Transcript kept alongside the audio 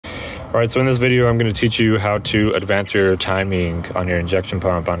All right, so in this video, I'm going to teach you how to advance your timing on your injection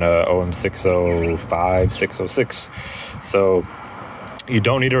pump on a OM605, 606. So you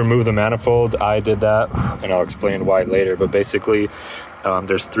don't need to remove the manifold. I did that, and I'll explain why later. But basically,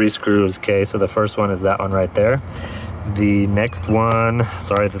 there's 3 screws, okay? So the first one is that one right there. The next one,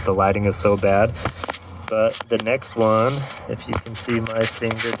 sorry that the lighting is so bad, but the next one, if you can see my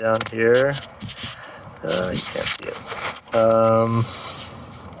finger down here, you can't see it.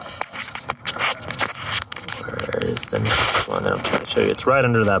 Where is the next one that I'm trying to show you? It's right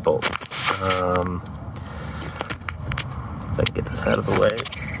under that bolt. If I can get this out of the way.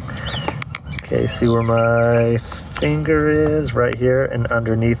 Okay, see where my finger is? Right here, and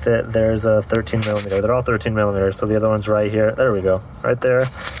underneath it, there's a 13 millimeter. They're all 13 millimeters, so the other one's right here. There we go, right there.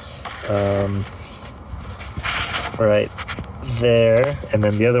 Right there, and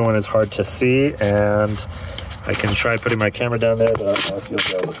then the other one is hard to see, and I can try putting my camera down there, but I don't know if you'll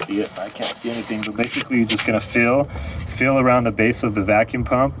be able to see it. I can't see anything, but basically you're just gonna feel around the base of the vacuum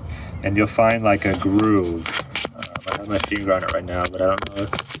pump, and you'll find like a groove. I have my finger on it right now, but I don't know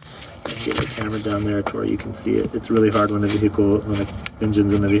if I can get the camera down there to where you can see it. It's really hard when the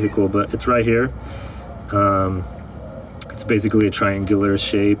engine's in the vehicle, but it's right here. It's basically a triangular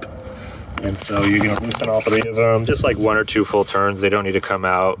shape. And so you're gonna loosen all 3 of them, just like 1 or 2 full turns. They don't need to come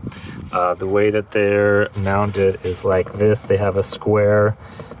out. The way that they're mounted is like this. They have a square,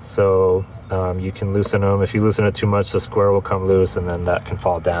 so you can loosen them. If you loosen it too much, the square will come loose, and then that can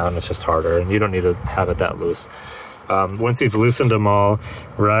fall down. It's just harder, and you don't need to have it that loose. Once you've loosened them all,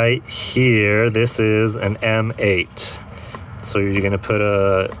 right here, this is an M8. So you're gonna put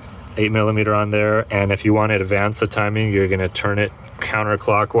a 8 millimeter on there, and if you want to advance the timing, you're gonna turn it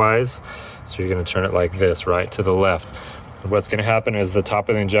counterclockwise. So you're gonna turn it like this, right to the left. What's gonna happen is the top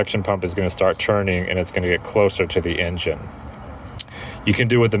of the injection pump is gonna start turning, and it's gonna get closer to the engine. You can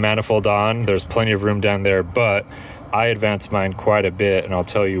do it with the manifold on. There's plenty of room down there, but I advanced mine quite a bit, and I'll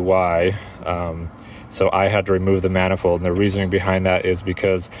tell you why. So I had to remove the manifold, and the reasoning behind that is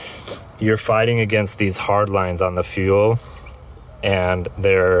because you're fighting against these hard lines on the fuel, and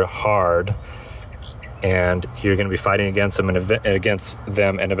they're hard, and you're going to be fighting against them, and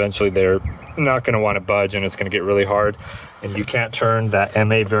eventually they're not going to want to budge, and it's going to get really hard. And you can't turn that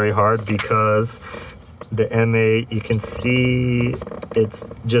M8 very hard because the M8, you can see it's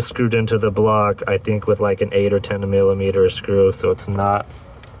just screwed into the block, I think with like an 8 or 10 millimeter screw, so it's not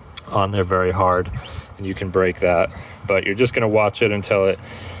on there very hard, and you can break that. But you're just going to watch it until it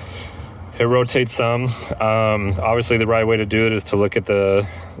rotates some. Obviously the right way to do it is to look at the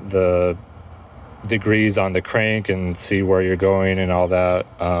degrees on the crank and see where you're going and all that.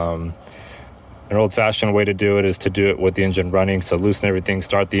 An old-fashioned way to do it is to do it with the engine running. So loosen everything,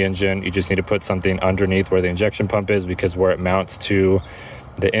 start the engine. You just need to put something underneath where the injection pump is, because where it mounts to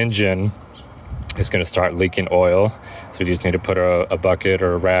the engine is going to start leaking oil. So you just need to put a bucket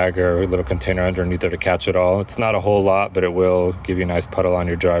or a rag or a little container underneath there to catch it all. It's not a whole lot, but it will give you a nice puddle on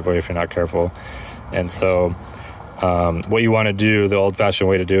your driveway if you're not careful. And so what you want to do, the old-fashioned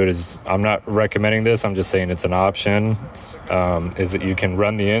way to do it is, I'm not recommending this, I'm just saying it's an option, is that you can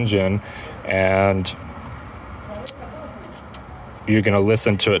run the engine and you're going to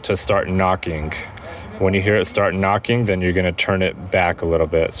listen to it to start knocking. When you hear it start knocking, then you're going to turn it back a little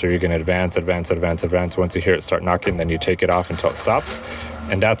bit. So you're going to advance. Once you hear it start knocking, then you take it off until it stops.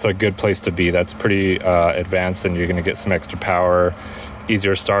 And that's a good place to be. That's pretty advanced, and you're going to get some extra power,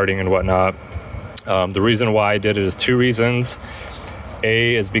 easier starting and whatnot. The reason why I did it is 2 reasons.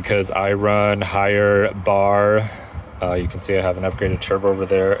 A is because I run higher bar. You can see I have an upgraded turbo over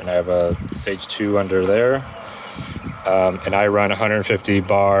there, and I have a stage 2 under there. And I run 150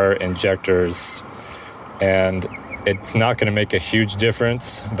 bar injectors, and it's not going to make a huge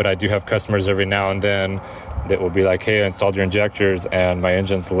difference, but I do have customers every now and then that will be like, hey, I installed your injectors and my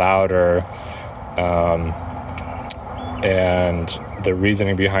engine's louder. And the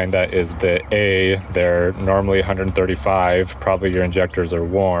reasoning behind that is that they're normally 135, probably your injectors are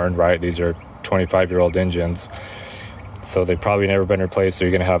worn, right? These are 25-year-old engines, so they've probably never been replaced, so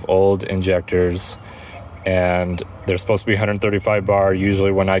you're going to have old injectors, and they're supposed to be 135 bar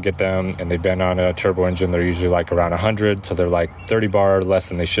usually when I get them, and they've been on a turbo engine, they're usually like around 100, so they're like 30 bar less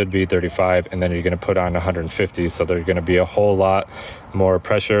than they should be, 35, and then you're going to put on 150, so they're going to be a whole lot more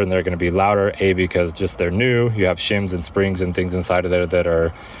pressure, and they're going to be louder, because just they're new, you have shims and springs and things inside of there that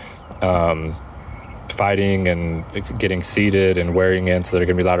are fighting and getting seated and wearing in, so they're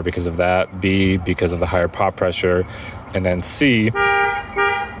going to be louder because of that. B, because of the higher pop pressure. And then C,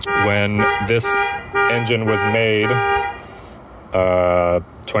 when this engine was made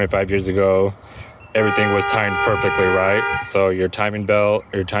 25 years ago, everything was timed perfectly right. So your timing belt,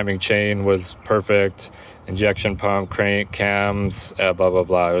 your timing chain was perfect, injection pump, crank, cams, blah, blah,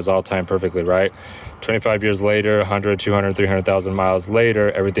 blah. It was all timed perfectly right. 25 years later, 100, 200, 300,000 miles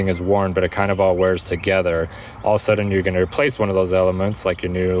later, everything is worn, but it kind of all wears together. All of a sudden, you're going to replace one of those elements, like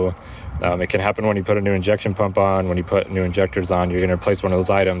your new, it can happen when you put a new injection pump on, when you put new injectors on, you're going to replace one of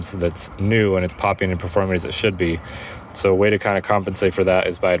those items that's new and it's popping and performing as it should be. So a way to kind of compensate for that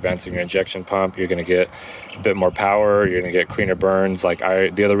is by advancing your injection pump. You're going to get a bit more power. You're going to get cleaner burns.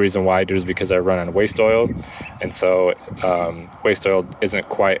 The other reason why I do is because I run on waste oil. And so waste oil isn't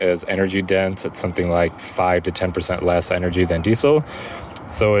quite as energy dense. It's something like 5 to 10% less energy than diesel.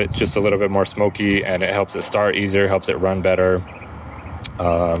 So it's just a little bit more smoky, and it helps it start easier, helps it run better.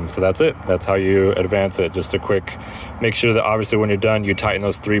 So that's it. That's how you advance it. Just a quick, make sure that obviously when you're done, you tighten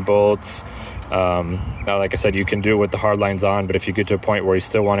those 3 bolts. Now, like I said, you can do it with the hard lines on, but if you get to a point where you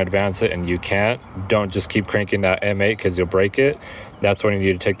still want to advance it and you can't, don't just keep cranking that M8 because you'll break it. That's when you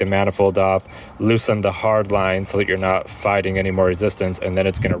need to take the manifold off, loosen the hard line so that you're not fighting any more resistance, and then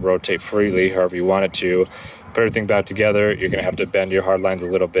it's going to rotate freely however you want it to. Put everything back together. You're going to have to bend your hard lines a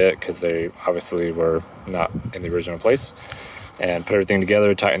little bit because they obviously were not in the original place. And put everything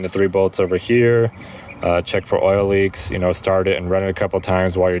together, tighten the 3 bolts over here. Check for oil leaks, start it and run it a couple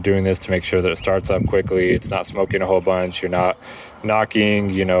times while you're doing this to make sure that it starts up quickly. It's not smoking a whole bunch. You're not knocking,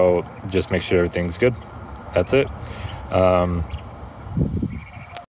 just make sure everything's good. That's it.